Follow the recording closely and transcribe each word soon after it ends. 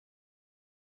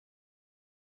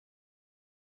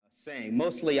saying.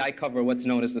 Mostly I cover what's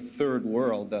known as the third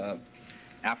world,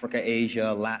 Africa,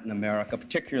 Asia, Latin America,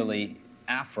 particularly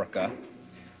Africa.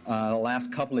 The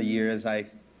last couple of years I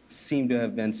seem to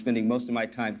have been spending most of my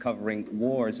time covering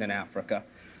wars in Africa.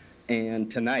 And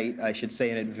tonight, I should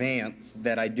say in advance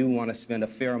that I do want to spend a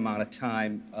fair amount of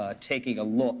time taking a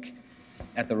look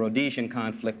at the Rhodesian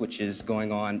conflict, which is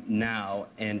going on now,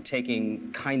 and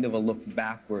taking kind of a look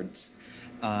backwards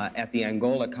at the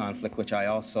Angola conflict, which I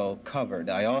also covered.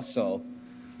 I also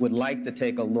would like to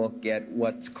take a look at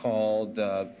what's called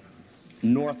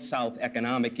North-South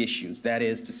economic issues. That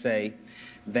is to say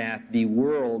that the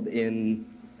world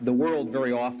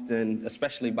very often,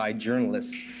 especially by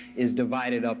journalists, is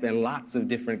divided up in lots of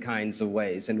different kinds of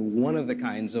ways. And one of the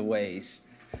kinds of ways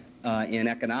in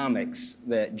economics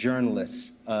that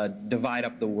journalists divide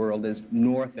up the world is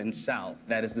North and South.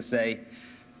 That is to say,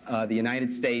 the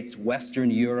United States,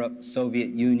 Western Europe,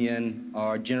 Soviet Union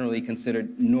are generally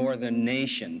considered northern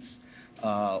nations,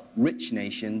 rich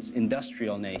nations,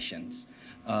 industrial nations.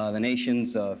 The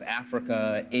nations of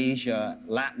Africa, Asia,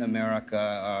 Latin America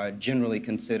are generally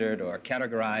considered or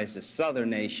categorized as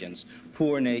southern nations,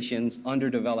 poor nations,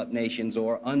 underdeveloped nations,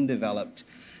 or undeveloped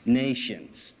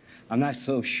nations. I'm not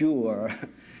so sure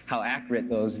how accurate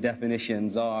those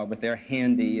definitions are, but they're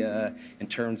handy in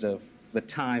terms of the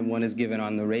time one is given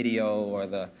on the radio or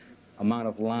the amount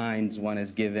of lines one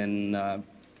is given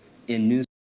in news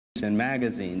and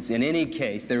magazines. In any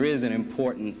case, there is an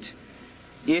important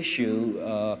issue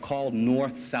called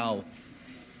North-South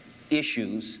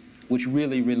issues, which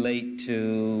really relate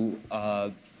to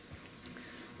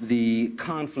the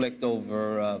conflict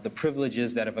over the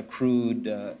privileges that have accrued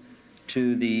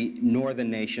to the northern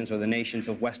nations, or the nations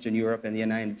of Western Europe and the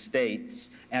United States,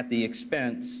 at the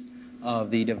expense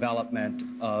of the development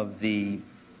of the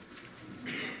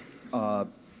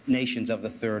nations of the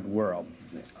third world.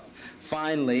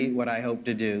 Finally, what I hope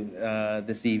to do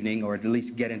this evening, or at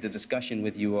least get into discussion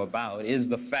with you about, is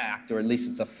the fact, or at least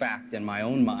it's a fact in my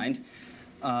own mind,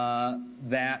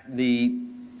 that the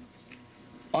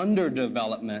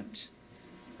underdevelopment,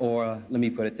 or let me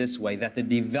put it this way, that the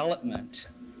development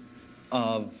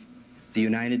of the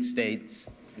United States,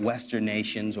 Western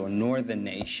nations, or northern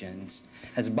nations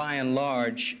has by and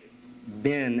large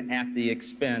been at the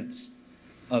expense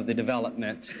of the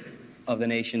development of the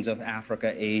nations of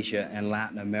Africa, Asia, and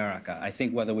Latin America. I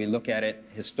think whether we look at it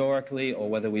historically or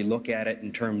whether we look at it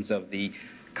in terms of the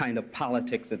kind of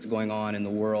politics that's going on in the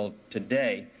world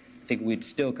today, I think we'd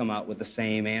still come out with the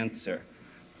same answer,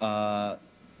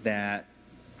 that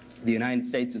the United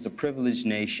States is a privileged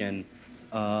nation.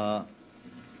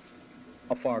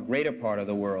 A far greater part of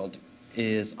the world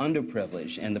is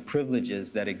underprivileged, and the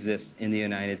privileges that exist in the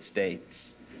United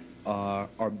States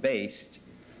are based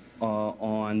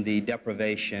on the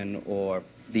deprivation or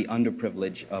the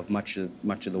underprivilege of much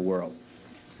of the world.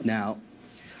 Now,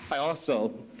 I also,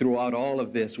 throughout all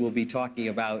of this, will be talking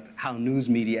about how news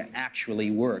media actually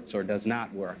works or does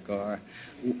not work, or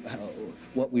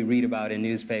what we read about in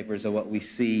newspapers, or what we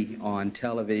see on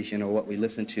television, or what we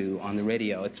listen to on the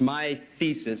radio. It's my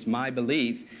thesis, my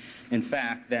belief, in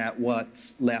fact, that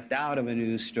what's left out of a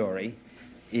news story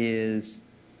is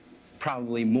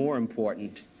probably more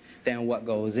important than what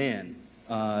goes in.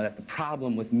 That the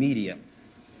problem with media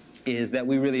is that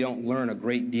we really don't learn a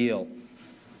great deal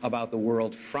about the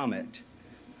world from it.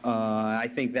 I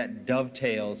think that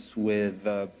dovetails with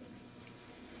a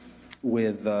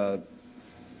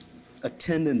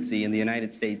tendency in the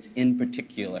United States in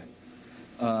particular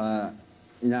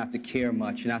not to care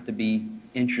much, not to be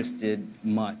interested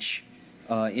much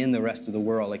in the rest of the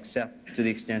world, except to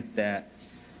the extent that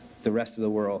the rest of the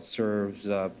world serves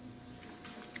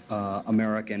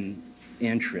American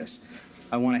interests.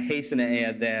 I want to hasten to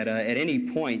add that at any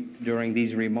point during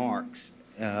these remarks,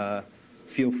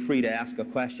 feel free to ask a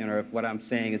question, or if what I'm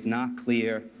saying is not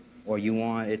clear or you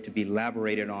want it to be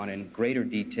elaborated on in greater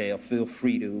detail, feel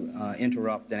free to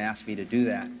interrupt and ask me to do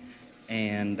that,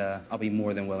 and I'll be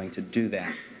more than willing to do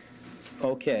that.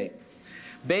 Okay.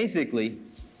 Basically,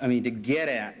 I mean, to get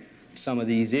at some of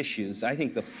these issues, I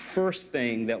think the first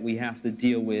thing that we have to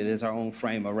deal with is our own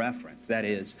frame of reference. That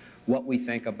is, what we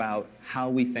think about, how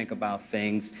we think about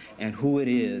things, and who it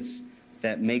is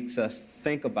that makes us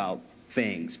think about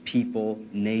things, people,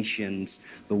 nations,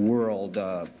 the world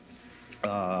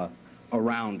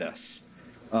around us.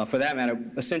 For that matter,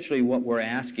 essentially what we're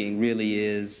asking really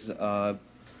is,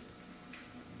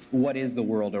 what is the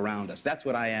world around us? That's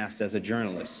what I asked as a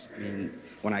journalist. I mean,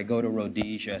 when I go to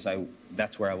Rhodesia,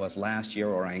 that's where I was last year,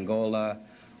 or Angola,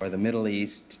 or the Middle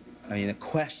East, I mean, the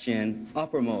question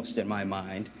uppermost in my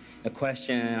mind, a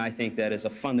question I think that is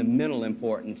of fundamental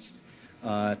importance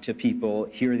to people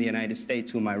here in the United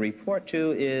States whom I report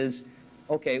to is,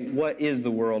 okay, what is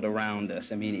the world around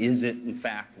us? I mean, is it, in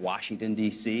fact, Washington,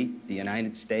 D.C., the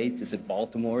United States? Is it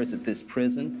Baltimore? Is it this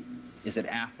prison? Is it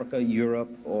Africa, Europe,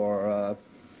 or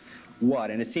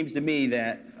what? And it seems to me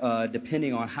that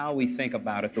depending on how we think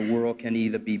about it, the world can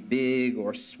either be big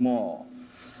or small.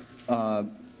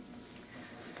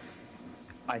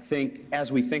 I think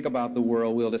as we think about the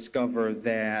world, we'll discover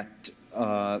that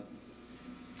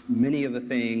many of the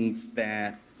things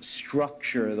that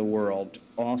structure the world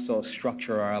also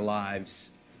structure our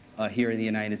lives here in the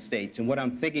United States. And what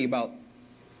I'm thinking about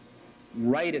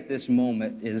right at this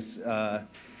moment is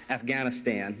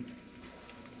Afghanistan.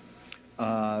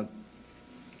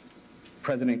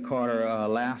 President Carter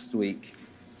last week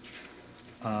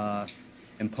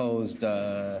imposed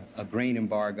a grain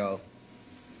embargo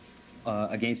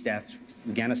against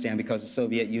Afghanistan because the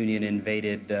Soviet Union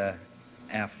invaded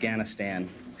Afghanistan.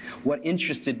 What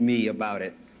interested me about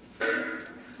it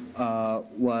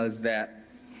was that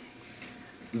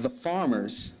the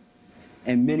farmers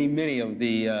and many of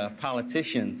the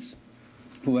politicians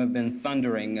who have been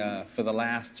thundering for the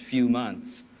last few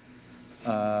months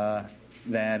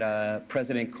that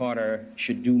President Carter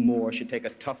should do more, should take a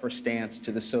tougher stance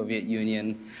to the Soviet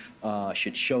Union,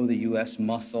 should show the U.S.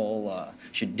 muscle,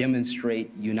 should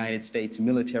demonstrate United States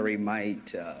military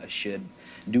might, should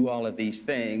do all of these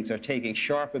things, are taking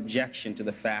sharp objection to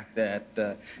the fact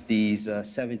that these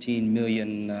 17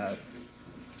 million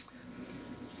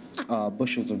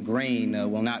bushels of grain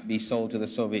will not be sold to the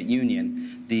Soviet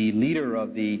Union. The leader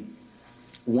of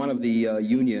one of the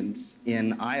unions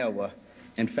in Iowa,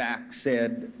 in fact,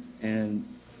 said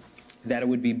that it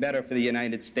would be better for the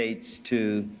United States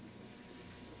to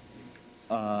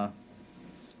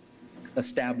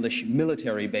establish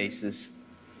military bases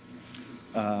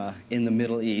in the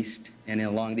Middle East and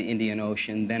along the Indian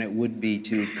Ocean than it would be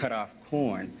to cut off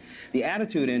corn. The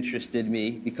attitude interested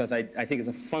me because I think it's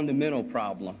a fundamental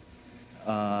problem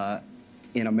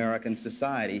in American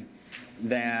society,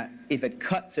 that if it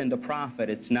cuts into profit,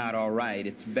 it's not all right.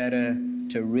 It's better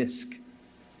to risk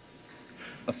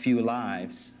a few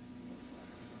lives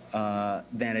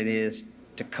than it is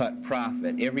to cut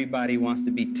profit. Everybody wants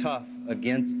to be tough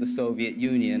against the Soviet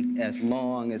Union as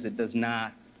long as it does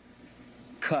not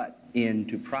cut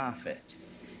into profit,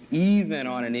 even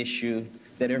on an issue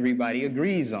that everybody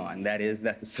agrees on, that is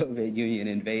that the Soviet Union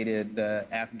invaded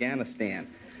Afghanistan.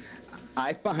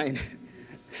 I find,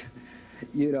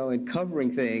 you know, in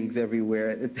covering things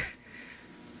everywhere,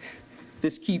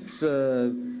 this keeps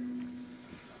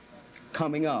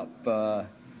coming up.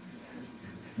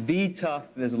 Be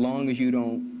tough as long as you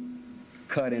don't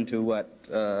cut into what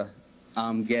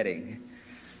I'm getting.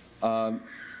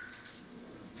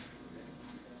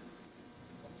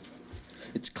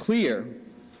 It's clear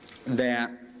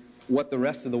that what the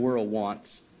rest of the world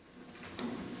wants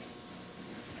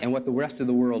and what the rest of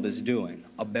the world is doing,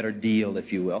 a better deal,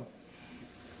 if you will,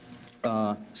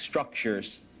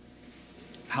 structures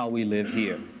how we live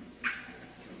here.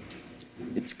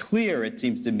 It's clear, it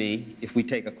seems to me, if we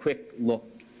take a quick look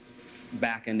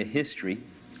back into history,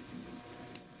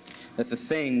 that the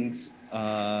things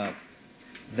that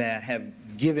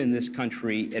have given this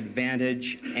country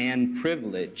advantage and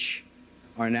privilege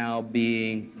are now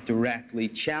being directly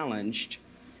challenged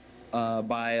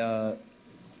by a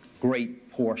great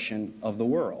portion of the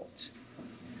world.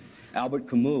 Albert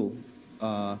Camus,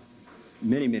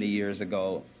 many years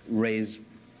ago, raised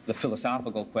the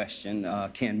philosophical question,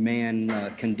 can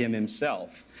man condemn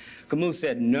himself? Camus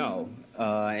said no,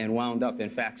 and wound up, in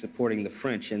fact, supporting the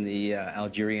French in the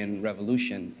Algerian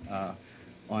Revolution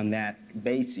on that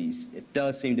basis. It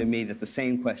does seem to me that the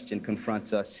same question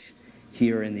confronts us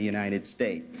here in the United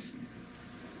States.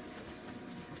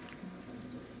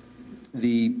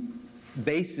 The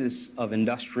basis of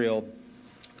industrial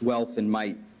wealth and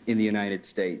might in the United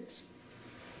States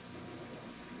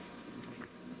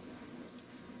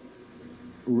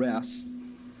rests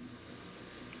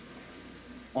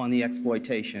on the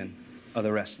exploitation of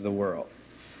the rest of the world.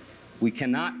 We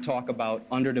cannot talk about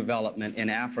underdevelopment in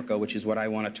Africa, which is what I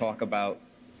want to talk about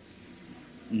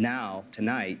now,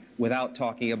 tonight, without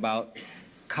talking about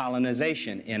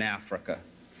colonization in Africa.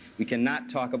 We cannot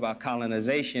talk about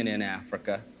colonization in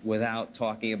Africa without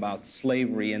talking about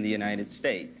slavery in the United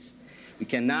States. We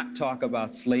cannot talk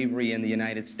about slavery in the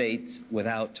United States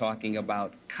without talking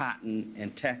about cotton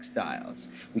and textiles.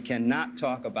 We cannot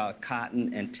talk about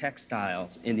cotton and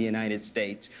textiles in the United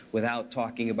States without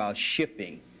talking about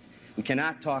shipping. We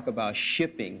cannot talk about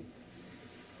shipping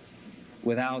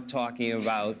without talking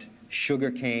about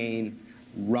sugarcane,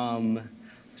 rum,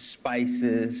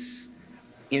 spices,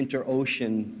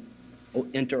 interocean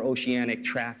interoceanic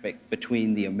traffic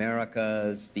between the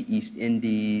Americas, the East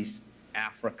Indies,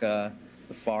 Africa,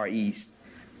 the Far East,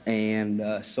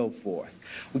 and so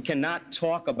forth. We cannot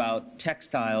talk about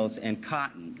textiles and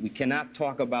cotton. We cannot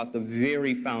talk about the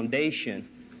very foundation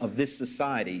of this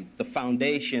society, the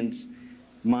foundations,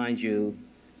 mind you,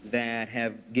 that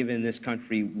have given this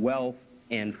country wealth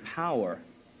and power,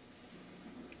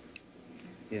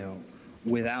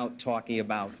 without talking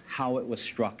about how it was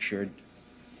structured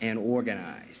and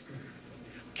organized.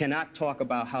 Cannot talk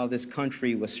about how this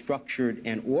country was structured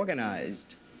and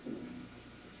organized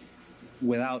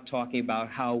without talking about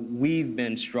how we've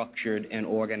been structured and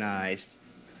organized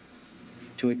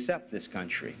to accept this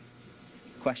country.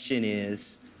 Question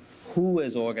is, who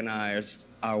has organized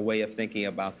our way of thinking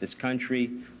about this country?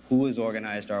 Who has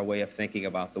organized our way of thinking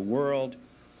about the world?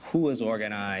 Who has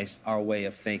organized our way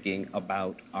of thinking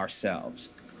about ourselves?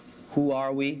 Who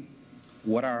are we?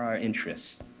 What are our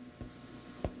interests?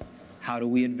 How do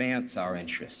we advance our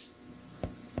interests?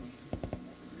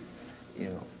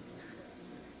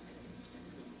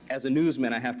 As a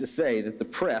newsman, I have to say that the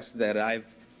press that I've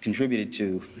contributed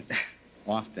to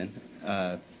often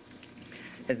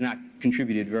has not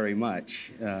contributed very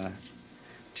much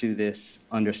to this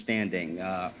understanding.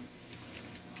 A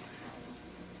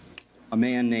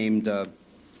man named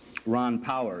Ron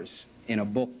Powers, in a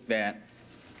book that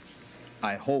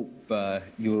I hope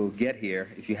you'll get here,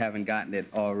 if you haven't gotten it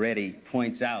already,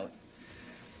 points out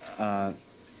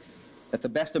that the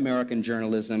best American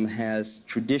journalism has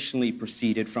traditionally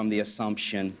proceeded from the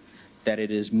assumption that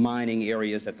it is mining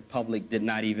areas that the public did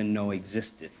not even know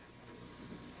existed.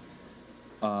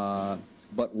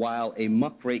 But while a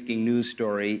muckraking news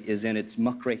story is in its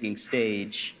muckraking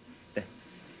stage,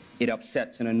 it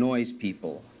upsets and annoys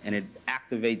people, and it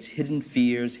activates hidden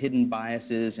fears, hidden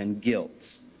biases, and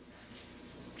guilts.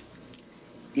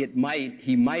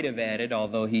 He might have added,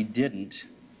 although he didn't,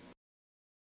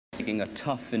 making a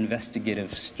tough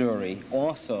investigative story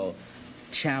also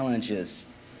challenges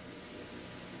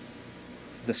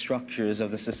the structures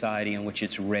of the society in which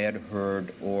it's read,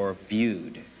 heard, or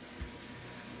viewed.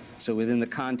 So within the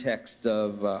context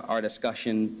of our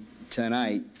discussion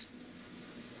tonight,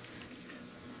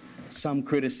 some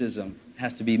criticism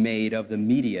has to be made of the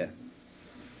media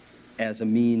as a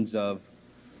means of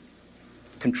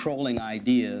controlling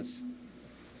ideas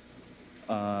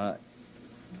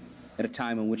at a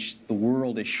time in which the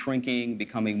world is shrinking,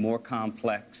 becoming more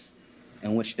complex,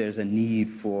 in which there's a need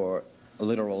for a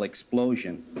literal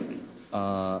explosion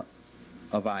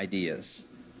of ideas.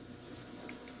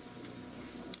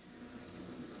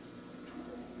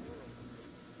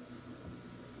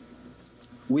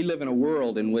 We live in a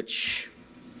world in which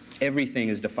everything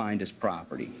is defined as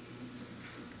property.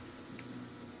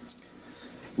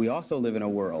 We also live in a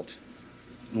world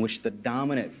in which the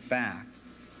dominant fact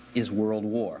is world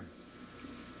war.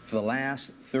 For the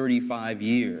last 35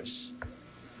 years,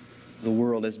 the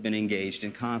world has been engaged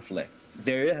in conflict.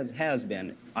 There has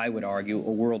been, I would argue,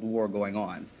 a world war going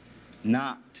on.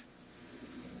 Not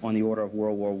on the order of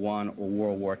World War I or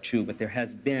World War II, but there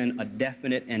has been a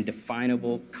definite and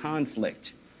definable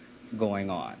conflict going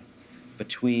on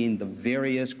between the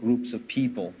various groups of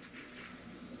people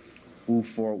who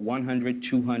for 100,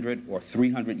 200, or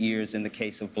 300 years, in the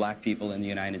case of black people in the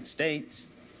United States,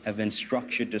 have been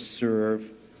structured to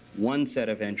serve one set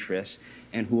of interests,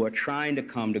 and who are trying to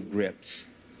come to grips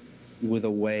with a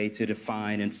way to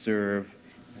define and serve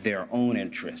their own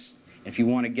interests. If you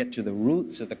want to get to the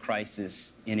roots of the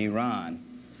crisis in Iran,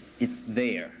 it's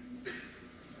there.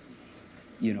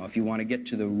 If you want to get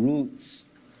to the roots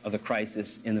of the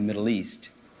crisis in the Middle East,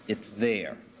 it's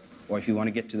there. Or if you want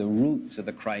to get to the roots of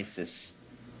the crisis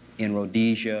in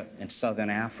Rhodesia and Southern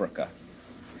Africa,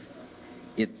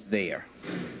 it's there.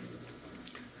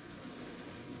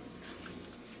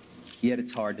 Yet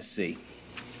it's hard to see.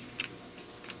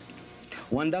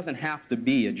 One doesn't have to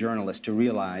be a journalist to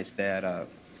realize that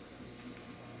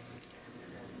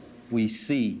we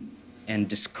see and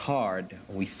discard,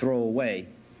 or we throw away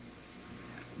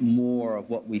more of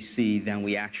what we see than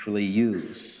we actually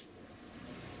use.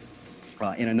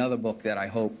 In another book that I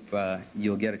hope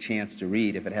you'll get a chance to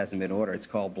read if it hasn't been ordered, it's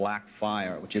called Black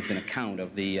Fire, which is an account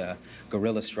of the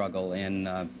guerrilla struggle in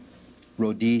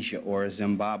Rhodesia or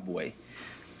Zimbabwe.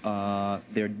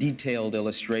 They're detailed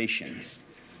illustrations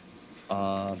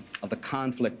of the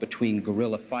conflict between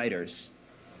guerrilla fighters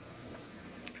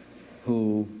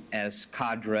who, as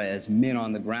cadre, as men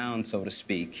on the ground, so to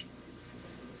speak,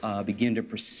 begin to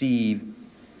perceive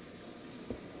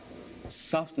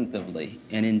substantively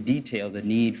and in detail the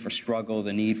need for struggle,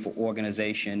 the need for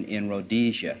organization in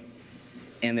Rhodesia,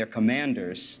 and their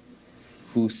commanders,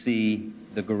 who see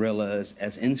the guerrillas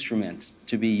as instruments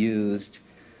to be used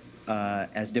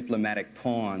as diplomatic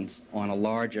pawns on a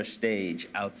larger stage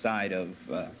outside of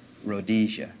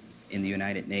Rhodesia, in the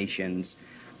United Nations,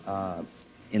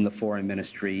 in the foreign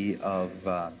ministry of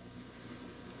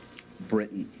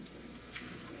Britain.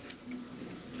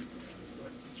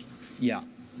 Yeah.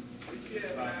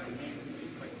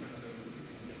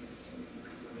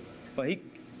 Well, he...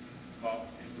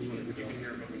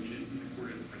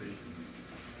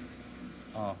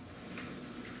 Oh.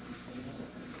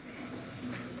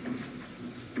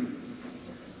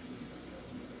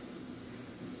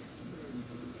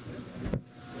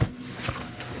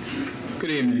 Good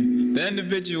evening. The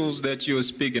individuals that you are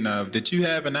speaking of, did you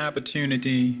have an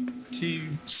opportunity to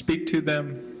speak to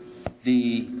them?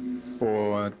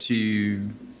 Or to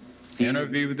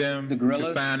interview them? The guerrillas?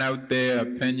 To find out their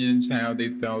opinions, how they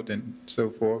felt, and so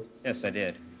forth? Yes, I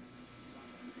did.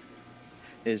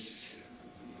 There's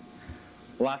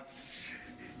lots.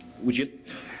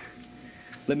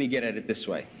 Let me get at it this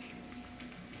way.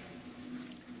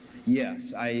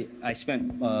 Yes, I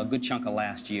spent a good chunk of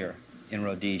last year in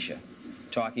Rhodesia,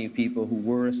 talking to people who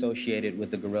were associated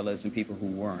with the guerrillas and people who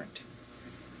weren't.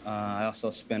 I also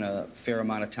spent a fair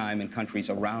amount of time in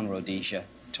countries around Rhodesia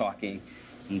talking,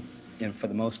 and for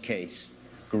the most case,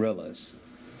 guerrillas,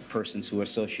 persons who are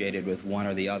associated with one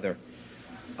or the other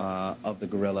of the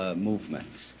guerrilla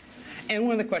movements. And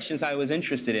one of the questions I was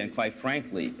interested in, quite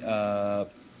frankly,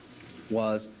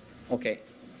 was, okay,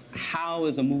 how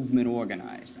is a movement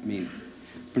organized? I mean,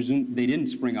 they didn't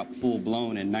spring up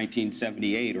full-blown in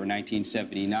 1978 or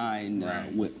 1979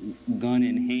 right. with gun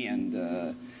in hand,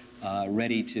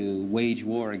 ready to wage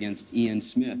war against Ian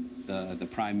Smith, the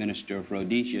Prime Minister of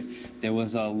Rhodesia. There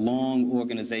was a long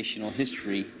organizational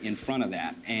history in front of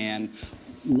that. And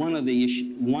one of the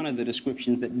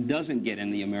descriptions that doesn't get in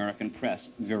the American press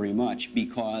very much,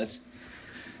 because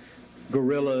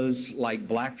guerrillas, like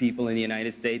black people in the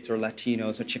United States, or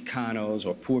Latinos, or Chicanos,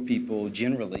 or poor people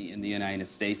generally in the United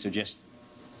States, are just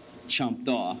chumped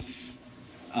off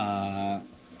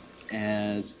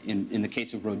as, in the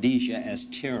case of Rhodesia, as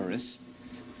terrorists.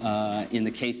 In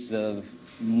the case of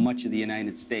much of the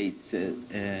United States,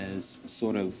 as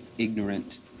sort of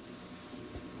ignorant,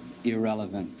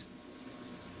 irrelevant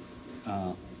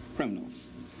criminals.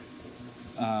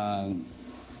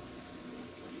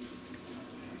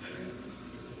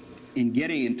 In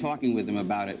getting and talking with them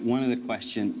about it, one of the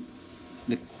question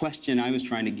I was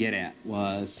trying to get at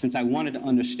was, since I wanted to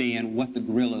understand what the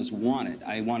guerrillas wanted,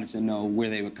 I wanted to know where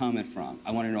they were coming from.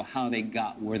 I wanted to know how they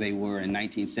got where they were in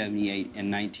 1978 and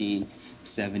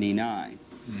 1979.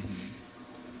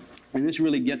 Mm-hmm. And this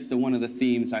really gets to one of the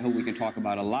themes I hope we can talk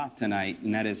about a lot tonight,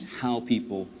 and that is how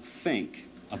people think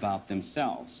about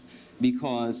themselves.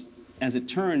 Because, as it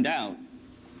turned out,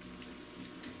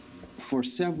 for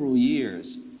several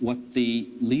years, what the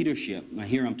leadership, now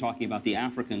here I'm talking about the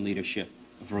African leadership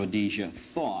of Rhodesia,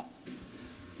 thought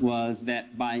was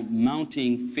that by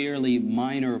mounting fairly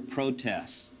minor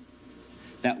protests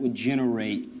that would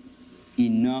generate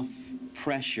enough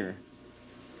pressure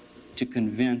to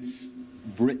convince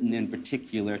Britain in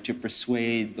particular to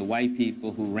persuade the white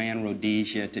people who ran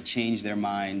Rhodesia to change their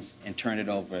minds and turn it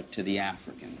over to the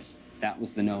Africans. That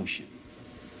was the notion.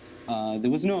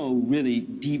 There was no really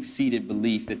deep-seated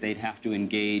belief that they'd have to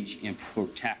engage in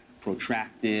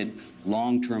protracted,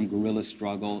 long-term guerrilla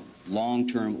struggle,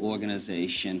 long-term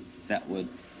organization that would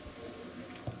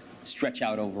stretch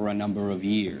out over a number of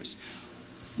years.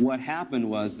 What happened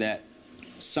was that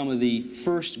some of the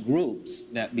first groups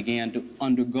that began to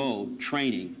undergo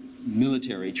training,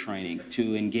 military training,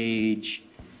 to engage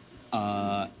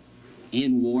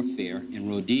in warfare in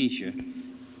Rhodesia,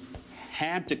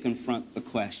 had to confront the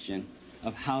question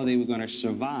of how they were going to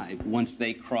survive once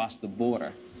they crossed the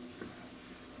border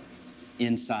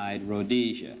inside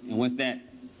Rhodesia. And what that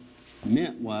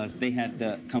meant was they had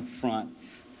to confront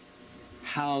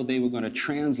how they were going to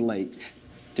translate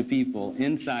to people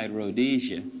inside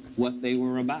Rhodesia what they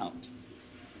were about.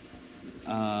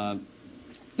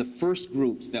 The first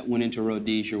groups that went into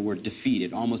Rhodesia were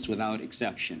defeated, almost without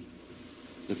exception.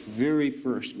 The very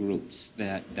first groups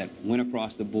that went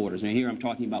across the borders, and here I'm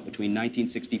talking about between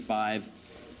 1965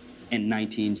 and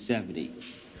 1970,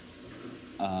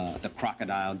 the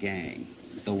Crocodile Gang,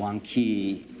 the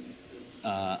Wanki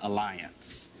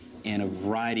Alliance, and a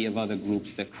variety of other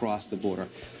groups that crossed the border.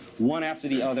 One after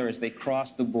the other, as they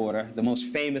crossed the border, the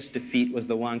most famous defeat was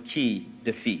the Wanki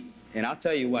defeat. And I'll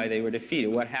tell you why they were defeated.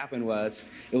 What happened was,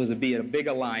 it was a big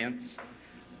alliance.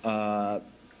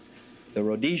 The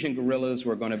Rhodesian guerrillas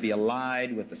were going to be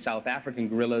allied with the South African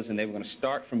guerrillas, and they were going to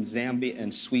start from Zambia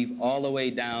and sweep all the way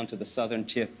down to the southern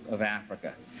tip of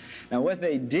Africa. Now, what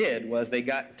they did was they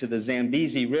got to the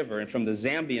Zambezi River, and from the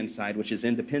Zambian side, which is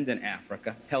independent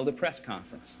Africa, held a press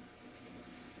conference.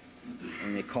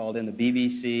 And they called in the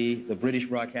BBC, the British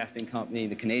Broadcasting Company,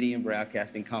 the Canadian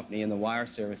Broadcasting Company, and the wire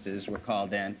services were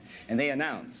called in, and they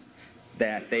announced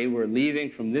that they were leaving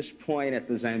from this point at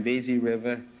the Zambezi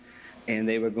River, and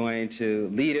they were going to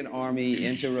lead an army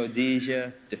into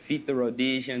Rhodesia, defeat the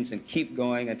Rhodesians, and keep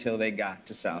going until they got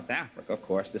to South Africa. Of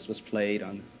course, this was played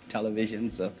on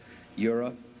televisions of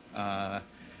Europe, and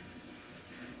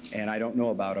I don't know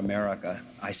about America.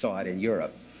 I saw it in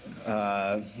Europe.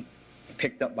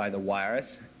 Picked up by the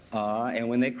wires, and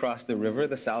when they crossed the river,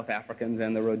 the South Africans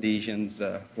and the Rhodesians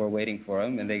were waiting for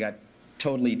them, and they got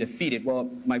totally defeated. Well,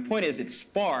 my point is, it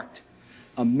sparked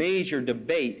a major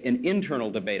debate, an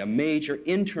internal debate, a major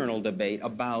internal debate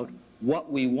about what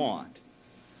we want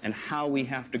and how we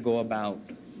have to go about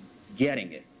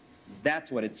getting it.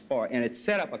 That's what it sparked, and it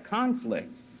set up a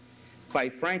conflict,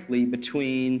 quite frankly,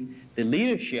 between the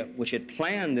leadership, which had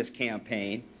planned this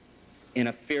campaign in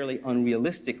a fairly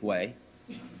unrealistic way,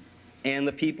 and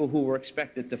the people who were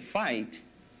expected to fight,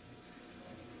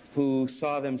 who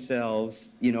saw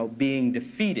themselves, you know, being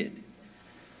defeated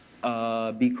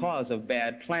because of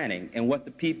bad planning. And what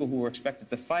the people who were expected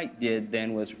to fight did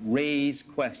then was raise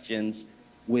questions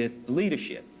with the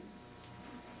leadership.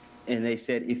 And they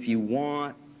said, if you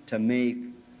want to make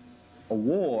a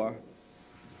war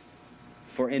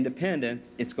for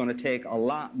independence, it's going to take a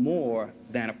lot more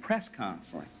than a press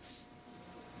conference.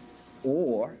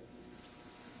 Or,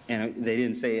 and they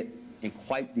didn't say it in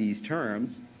quite these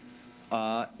terms,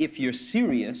 if you're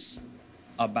serious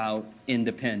about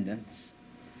independence,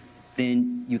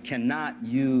 then you cannot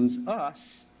use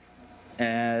us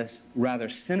as, rather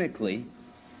cynically,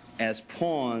 as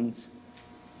pawns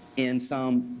in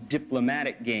some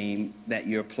diplomatic game that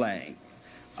you're playing,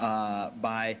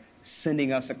 by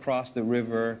sending us across the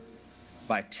river,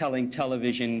 by telling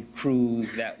television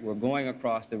crews that we're going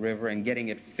across the river and getting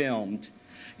it filmed.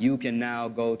 You can now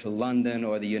go to London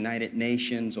or the United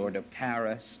Nations or to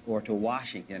Paris or to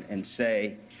Washington and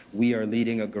say, we are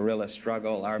leading a guerrilla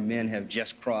struggle. Our men have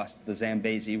just crossed the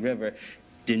Zambezi River.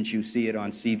 Didn't you see it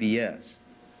on CBS?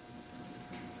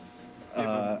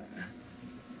 Go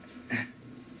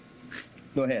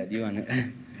ahead. You want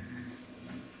to...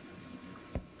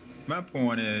 My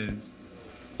point is,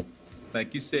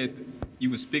 like you said,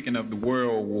 you were speaking of the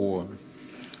World War.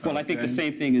 Well, I think the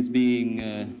same thing is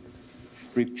being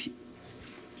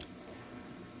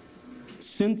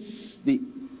since the...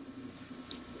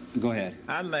 Go ahead.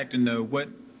 I'd like to know what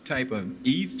type of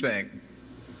effect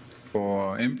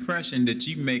or impression that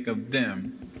you make of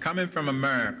them coming from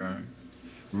America,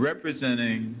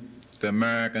 representing the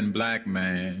American black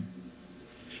man.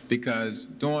 Because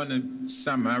during the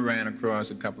summer, I ran across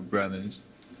a couple brothers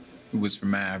who was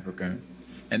from Africa,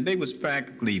 and they was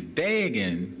practically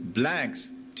begging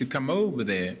blacks to come over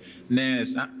there. Now,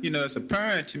 it's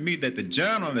apparent to me that the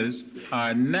journalists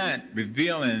are not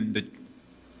revealing the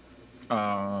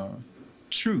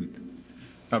truth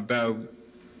about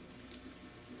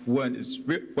what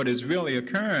is really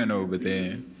occurring over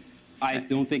there. I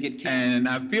don't think it can. And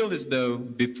I feel as though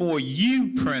before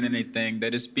you print anything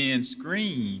that it's being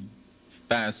screened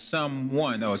by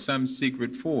someone or some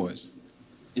secret force.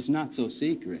 It's not so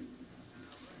secret.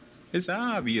 It's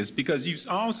obvious because you've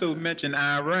also mentioned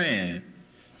Iran.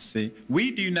 See,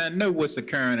 we do not know what's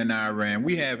occurring in Iran.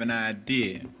 We have an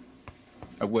idea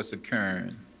of what's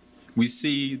occurring. We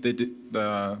see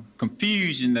the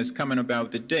confusion that's coming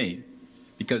about today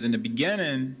because in the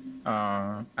beginning,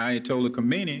 Ayatollah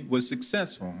Khomeini was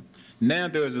successful. Now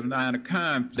there's a lot of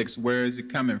conflicts. Where is it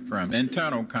coming from?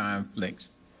 Internal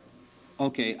conflicts.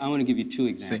 Okay, I want to give you two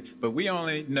examples. See, but we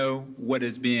only know what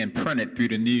is being printed through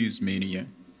the news media.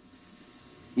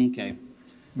 Okay.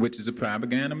 Which is a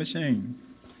propaganda machine.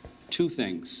 Two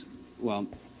things. Well,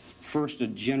 first, a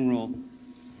general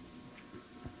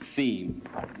theme,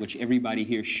 which everybody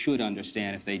here should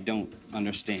understand if they don't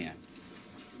understand.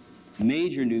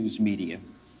 Major news media,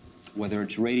 whether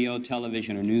it's radio,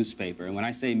 television, or newspaper, and when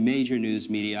I say major news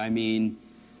media, I mean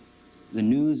the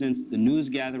news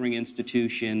gathering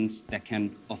institutions that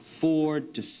can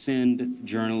afford to send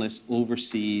journalists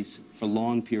overseas for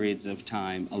long periods of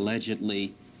time,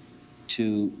 allegedly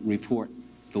to report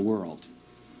the world,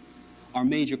 are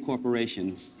major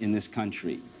corporations in this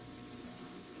country.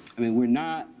 I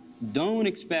mean, don't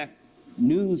expect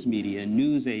news media,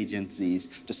 news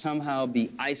agencies to somehow be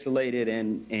isolated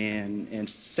and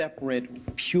separate,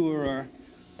 purer,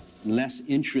 less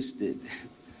interested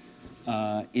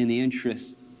in the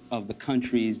interest of the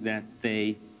countries that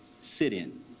they sit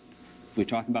in. We're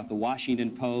talking about the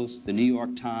Washington Post, the New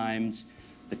York Times,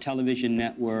 the television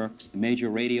networks, the major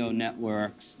radio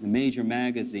networks, the major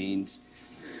magazines.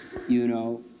 You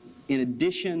know, in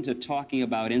addition to talking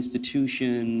about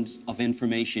institutions of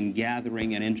information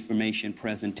gathering and information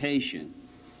presentation,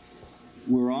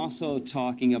 we're also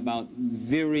talking about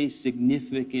very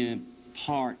significant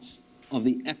parts of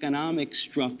the economic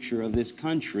structure of this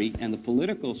country and the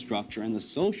political structure and the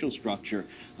social structure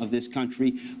of this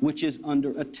country, which is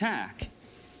under attack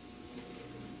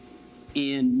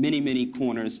in many, many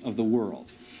corners of the world.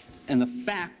 And the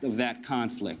fact of that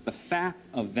conflict, the fact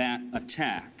of that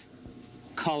attack,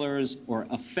 colors or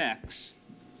affects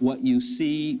what you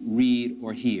see, read,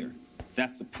 or hear.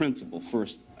 That's the principle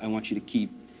first I want you to keep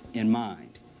in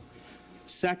mind.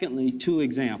 Secondly, two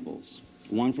examples,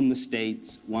 one from the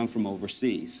States, one from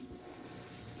overseas.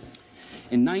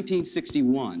 In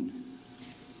 1961,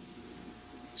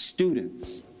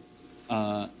 students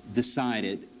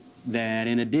decided that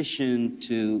in addition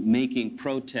to making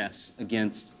protests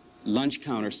against lunch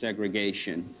counter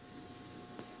segregation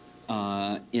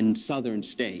in southern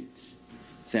states,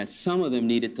 that some of them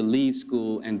needed to leave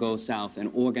school and go south and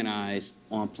organize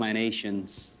on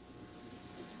plantations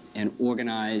and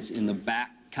organize in the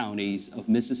back counties of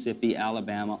Mississippi,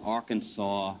 Alabama,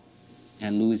 Arkansas,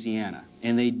 and Louisiana.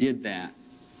 And they did that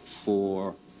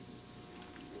for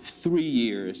 3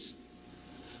 years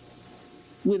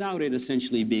without it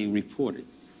essentially being reported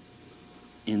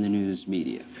in the news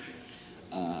media.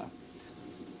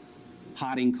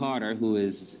 Harding Carter, who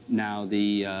is now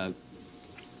the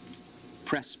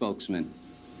press spokesman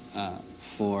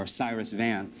for Cyrus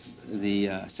Vance, the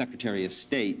Secretary of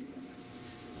State,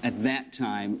 at that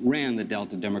time ran the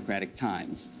Delta Democratic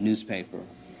Times newspaper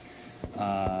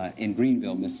in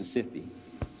Greenville, Mississippi.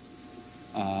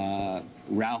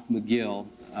 Ralph McGill,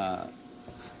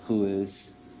 who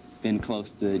has been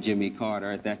close to Jimmy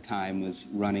Carter at that time, was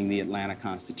running the Atlanta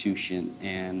Constitution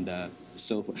and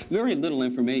so forth. Very little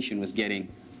information was getting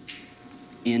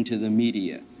into the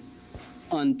media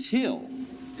until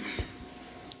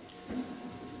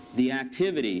the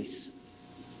activities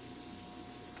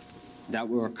that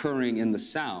were occurring in the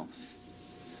South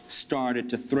started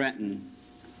to threaten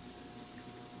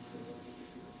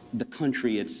the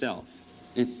country itself.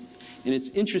 And it's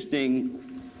interesting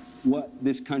what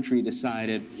this country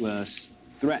decided was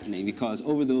threatening, because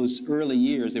over those early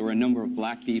years there were a number of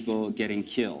black people getting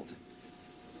killed.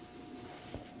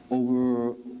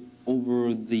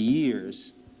 Over the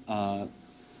years,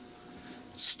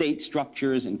 state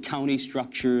structures and county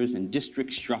structures and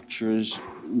district structures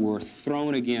were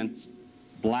thrown against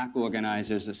black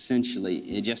organizers,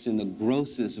 essentially just in the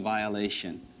grossest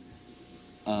violation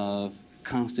of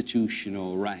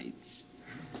constitutional rights.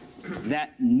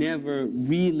 That never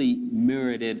really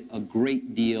merited a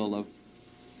great deal of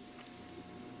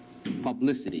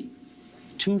publicity.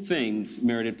 Two things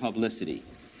merited publicity: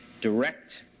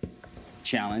 direct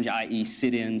challenge, i.e.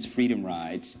 sit-ins, freedom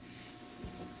rides,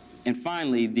 and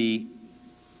finally the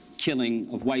killing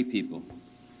of white people,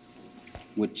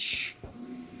 which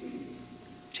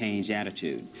changed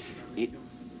attitude.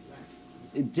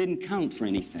 It didn't count for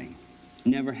anything.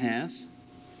 Never has.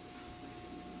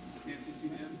 Can't you see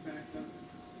the impact of it?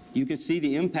 You can see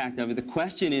the impact of it. The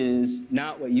question is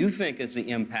not what you think is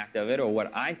the impact of it, or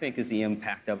what I think is the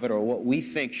impact of it, or what we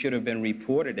think should have been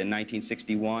reported in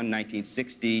 1961,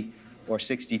 1960, or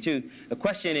 62. The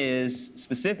question is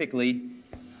specifically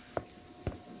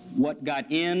what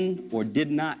got in or did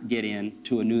not get in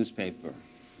to a newspaper.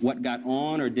 What got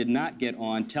on or did not get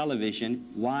on television,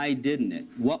 why didn't it?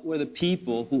 What were the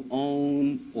people who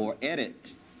own or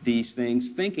edit these things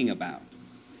thinking about?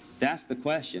 That's the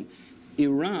question.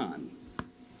 Iran,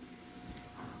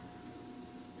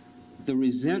 the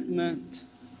resentment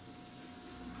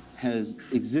has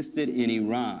existed in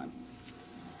Iran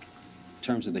in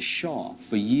terms of the Shah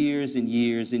for years and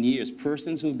years and years.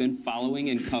 Persons who've been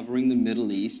following and covering the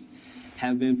Middle East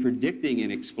have been predicting an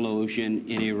explosion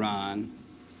in Iran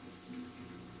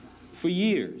for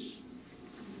years.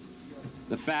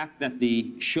 The fact that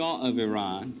the Shah of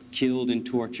Iran killed and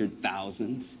tortured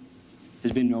thousands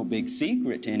has been no big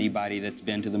secret to anybody that's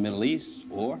been to the Middle East,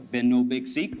 or been no big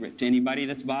secret to anybody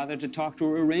that's bothered to talk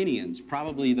to Iranians.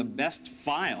 Probably the best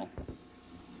file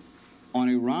on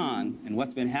Iran and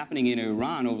what's been happening in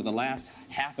Iran over the last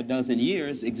half a dozen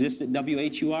years exists at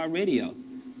WHUR Radio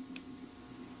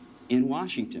in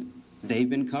Washington. They've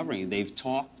been covering it. They've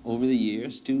talked over the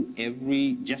years to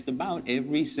just about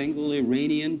every single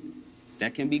Iranian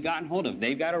that can be gotten hold of.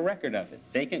 They've got a record of it.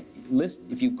 They can list,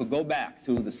 if you could go back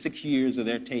through the 6 years of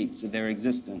their tapes, of their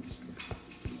existence,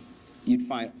 you'd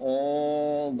find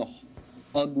all the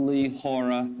ugly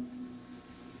horror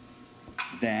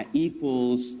that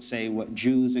equals, say, what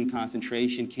Jews in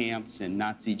concentration camps in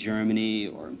Nazi Germany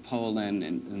or in Poland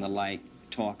and the like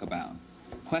talk about.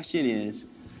 Question is,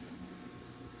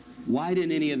 why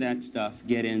didn't any of that stuff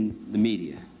get in the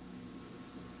media?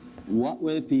 What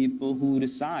were the people who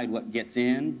decide what gets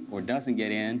in or doesn't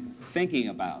get in thinking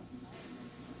about?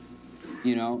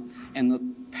 You know, and the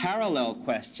parallel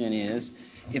question is,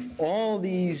 if all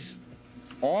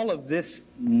of this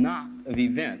knot of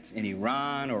events in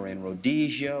Iran or in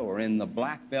Rhodesia or in the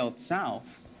Black Belt South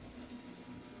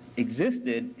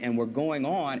existed and were going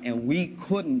on and we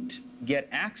couldn't get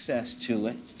access to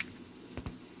it,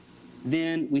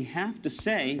 then we have to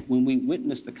say, when we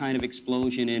witness the kind of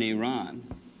explosion in Iran,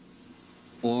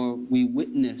 or we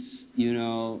witness, you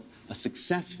know, a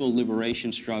successful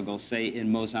liberation struggle, say,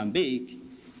 in Mozambique.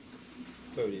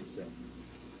 So do you say?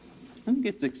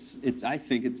 I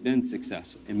think it's been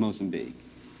successful in Mozambique.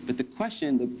 But the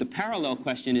question, the parallel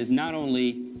question is not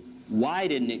only why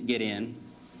didn't it get in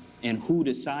and who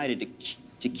decided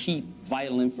to keep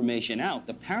vital information out.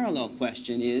 The parallel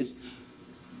question is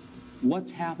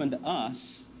what's happened to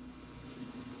us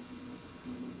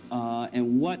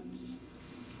and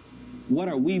what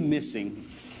are we missing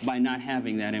by not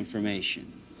having that information?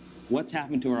 What's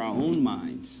happened to our own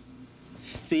minds?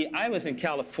 See, I was in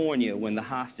California when the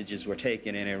hostages were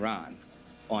taken in Iran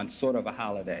on sort of a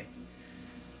holiday.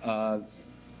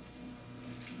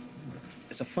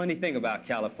 It's a funny thing about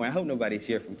California. I hope nobody's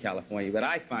here from California, but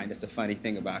I find it's a funny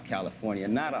thing about California.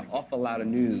 Not an awful lot of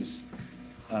news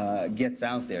gets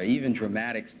out there, even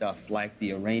dramatic stuff like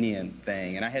the Iranian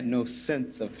thing. And I had no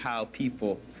sense of how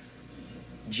people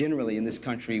generally in this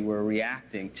country were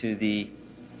reacting to the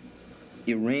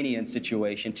Iranian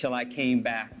situation till I came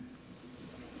back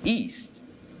east.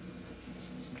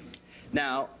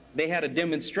 Now, they had a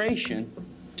demonstration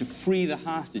to free the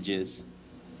hostages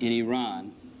in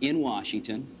Iran in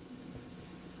Washington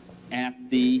at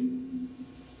the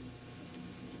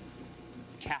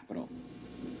Capitol.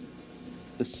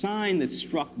 The sign that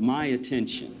struck my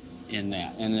attention in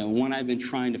that, and the one I've been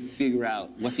trying to figure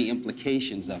out what the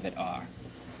implications of it are,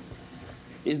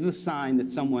 is the sign that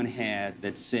someone had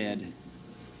that said,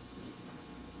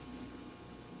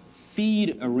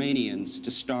 "Feed Iranians to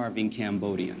starving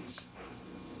Cambodians."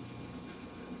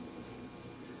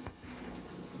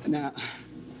 Now,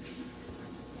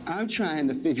 I'm trying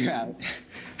to figure out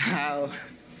how,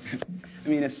 I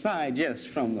mean, aside just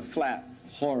from the flat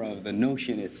horror of the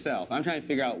notion itself, I'm trying to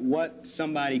figure out what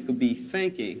somebody could be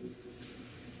thinking,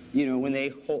 you know, when they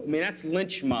hold, I mean, that's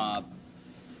lynch mob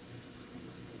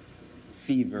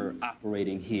fever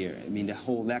operating here. I mean, to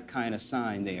hold that kind of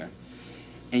sign there.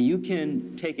 And you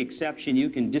can take exception, you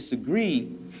can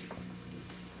disagree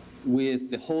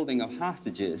with the holding of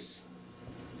hostages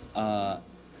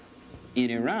in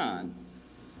Iran,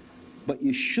 but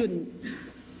you shouldn't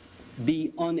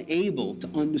be unable to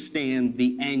understand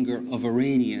the anger of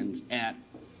Iranians at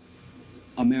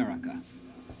America.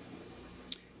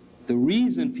 The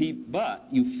reason but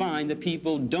you find that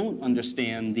people don't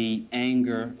understand the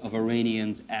anger of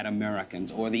Iranians at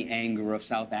Americans, or the anger of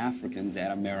South Africans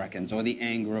at Americans, or the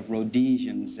anger of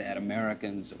Rhodesians at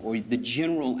Americans, or the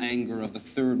general anger of the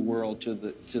third world to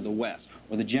the West,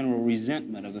 or the general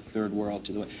resentment of the third world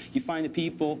to the West. You find that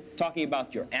people talking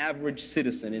about your average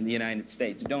citizen in the United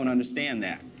States don't understand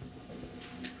that.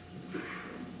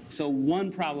 So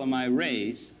one problem I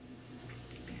raise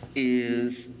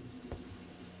is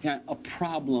a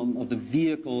problem of the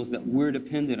vehicles that we're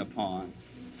dependent upon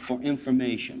for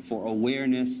information, for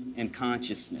awareness and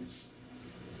consciousness.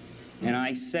 And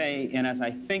I say, and as I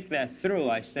think that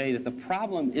through, I say that the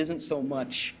problem isn't so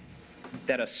much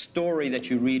that a story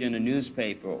that you read in a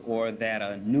newspaper, or that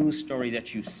a news story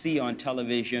that you see on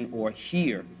television or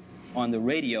hear on the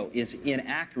radio is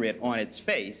inaccurate on its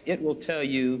face. It will tell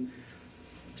you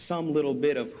some little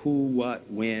bit of who, what,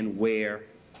 when, where,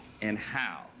 and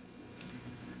how.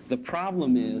 The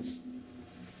problem is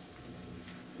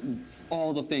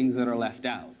all the things that are left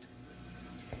out.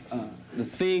 The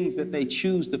things that they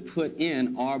choose to put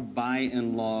in are by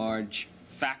and large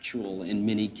factual in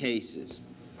many cases,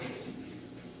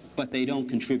 but they don't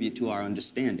contribute to our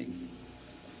understanding,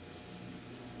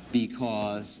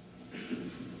 because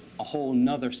a whole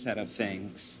nother set of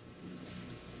things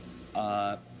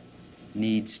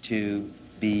needs to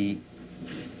be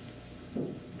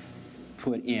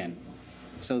put in.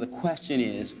 So the question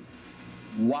is,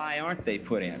 why aren't they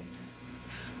put in?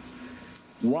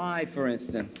 Why, for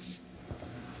instance,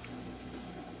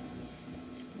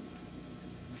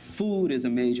 Food is a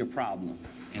major problem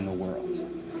in the world.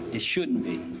 It shouldn't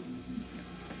be.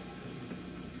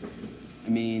 I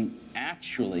mean,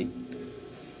 actually,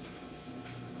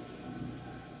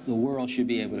 the world should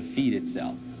be able to feed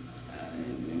itself.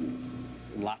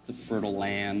 Lots of fertile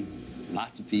land,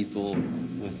 lots of people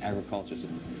with agriculture.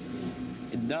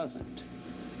 It doesn't.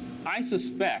 I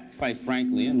suspect, quite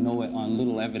frankly, and know it on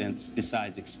little evidence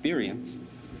besides experience,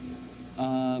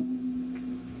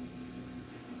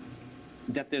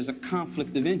 that there's a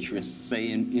conflict of interest,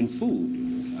 say, in food.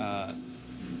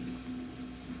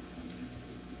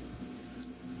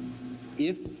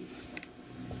 If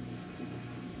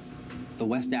the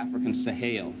West African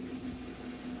Sahel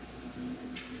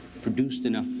produced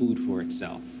enough food for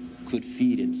itself, could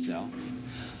feed itself,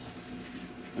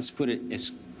 let's put it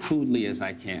as crudely as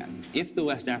I can. If the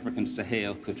West African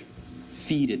Sahel could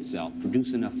feed itself,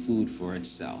 produce enough food for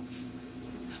itself,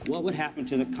 what would happen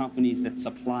to the companies that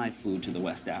supply food to the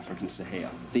West African Sahel?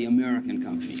 The American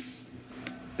companies,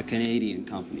 the Canadian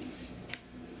companies,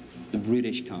 the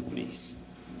British companies.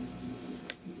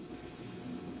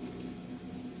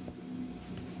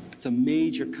 It's a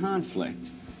major conflict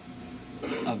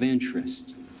of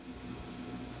interest.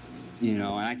 You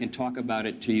know, and I can talk about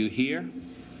it to you here,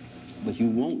 but you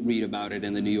won't read about it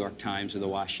in the New York Times or the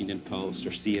Washington Post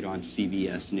or see it on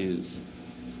CBS News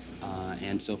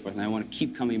and so forth. And I want to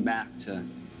keep coming back to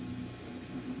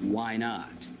why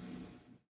not?